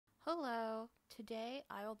Hello! Today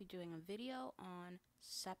I will be doing a video on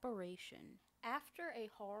separation. After a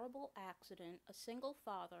horrible accident, a single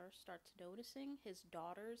father starts noticing his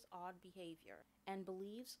daughter's odd behavior and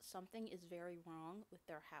believes something is very wrong with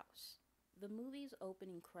their house. The movie's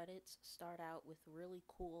opening credits start out with really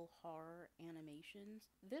cool horror animations.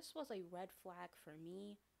 This was a red flag for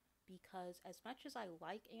me because as much as I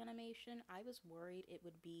like animation, I was worried it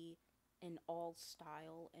would be an all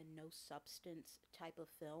style and no substance type of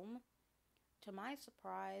film. To my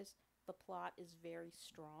surprise, the plot is very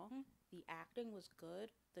strong, the acting was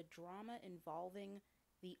good, the drama involving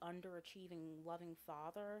the underachieving loving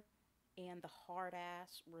father and the hard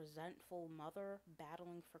ass, resentful mother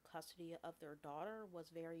battling for custody of their daughter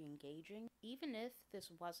was very engaging. Even if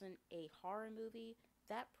this wasn't a horror movie,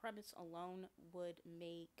 that premise alone would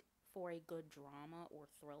make for a good drama or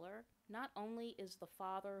thriller. Not only is the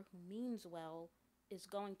father, who means well, is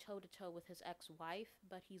going toe to toe with his ex-wife,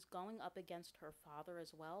 but he's going up against her father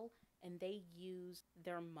as well, and they use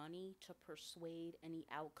their money to persuade any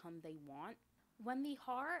outcome they want. When the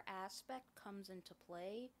horror aspect comes into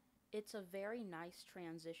play, it's a very nice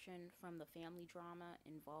transition from the family drama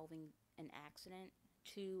involving an accident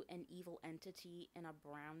to an evil entity in a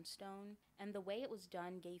brownstone, and the way it was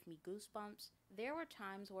done gave me goosebumps. There were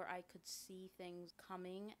times where I could see things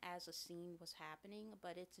coming as a scene was happening,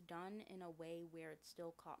 but it's done in a way where it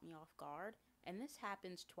still caught me off guard, and this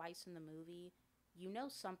happens twice in the movie. You know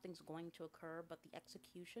something's going to occur, but the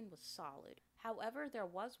execution was solid. However, there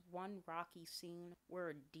was one rocky scene where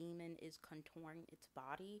a demon is contouring its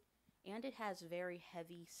body, and it has very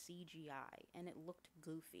heavy CGI, and it looked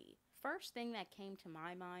goofy. First thing that came to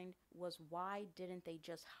my mind was, why didn't they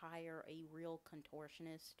just hire a real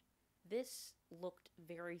contortionist? This looked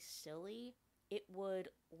very silly. It would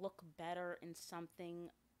look better in something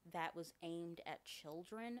that was aimed at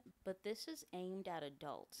children, but this is aimed at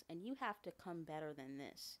adults, and you have to come better than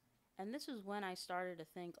this. And this is when I started to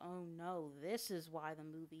think, oh no, this is why the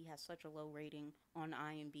movie has such a low rating on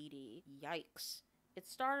IMDb. Yikes. It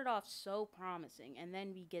started off so promising, and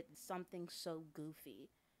then we get something so goofy.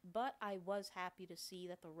 But I was happy to see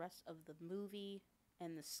that the rest of the movie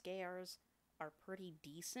and the scares are pretty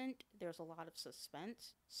decent. There's a lot of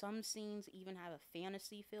suspense. Some scenes even have a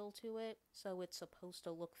fantasy feel to it, so it's supposed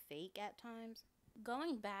to look fake at times.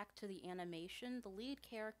 Going back to the animation, the lead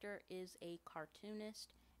character is a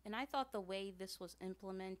cartoonist, and I thought the way this was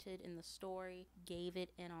implemented in the story gave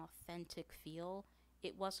it an authentic feel.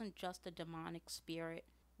 It wasn't just a demonic spirit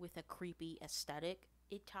with a creepy aesthetic.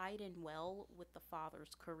 It tied in well with the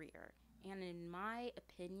father's career. And in my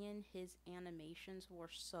opinion, his animations were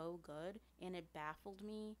so good, and it baffled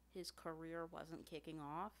me his career wasn't kicking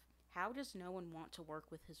off. How does no one want to work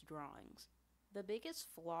with his drawings? The biggest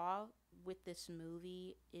flaw with this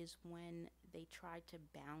movie is when they tried to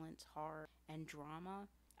balance horror and drama.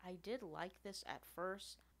 I did like this at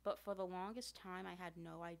first, but for the longest time I had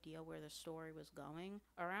no idea where the story was going.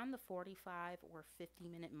 Around the 45 or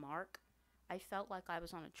 50-minute mark, I felt like I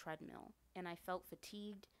was on a treadmill, and I felt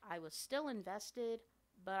fatigued. I was still invested,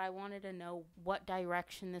 but I wanted to know what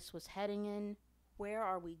direction this was heading in. Where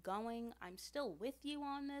are we going? I'm still with you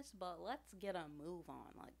on this, but let's get a move on.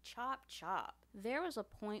 Like, chop chop. There was a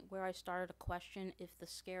point where I started to question if the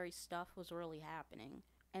scary stuff was really happening.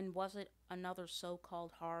 And was it another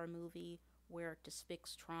so-called horror movie where it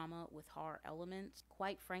depicts trauma with horror elements?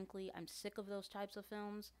 Quite frankly, I'm sick of those types of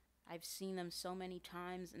films. I've seen them so many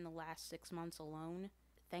times in the last 6 months alone.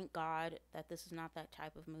 Thank God that this is not that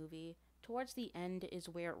type of movie. Towards the end is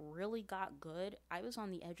where it really got good. I was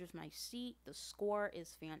on the edge of my seat. The score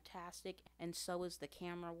is fantastic, and so is the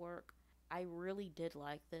camera work. I really did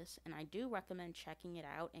like this, and I do recommend checking it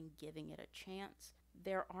out and giving it a chance.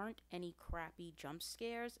 There aren't any crappy jump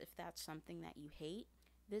scares if that's something that you hate.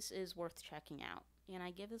 This is worth checking out, and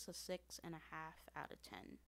I give this a 6.5 out of 10.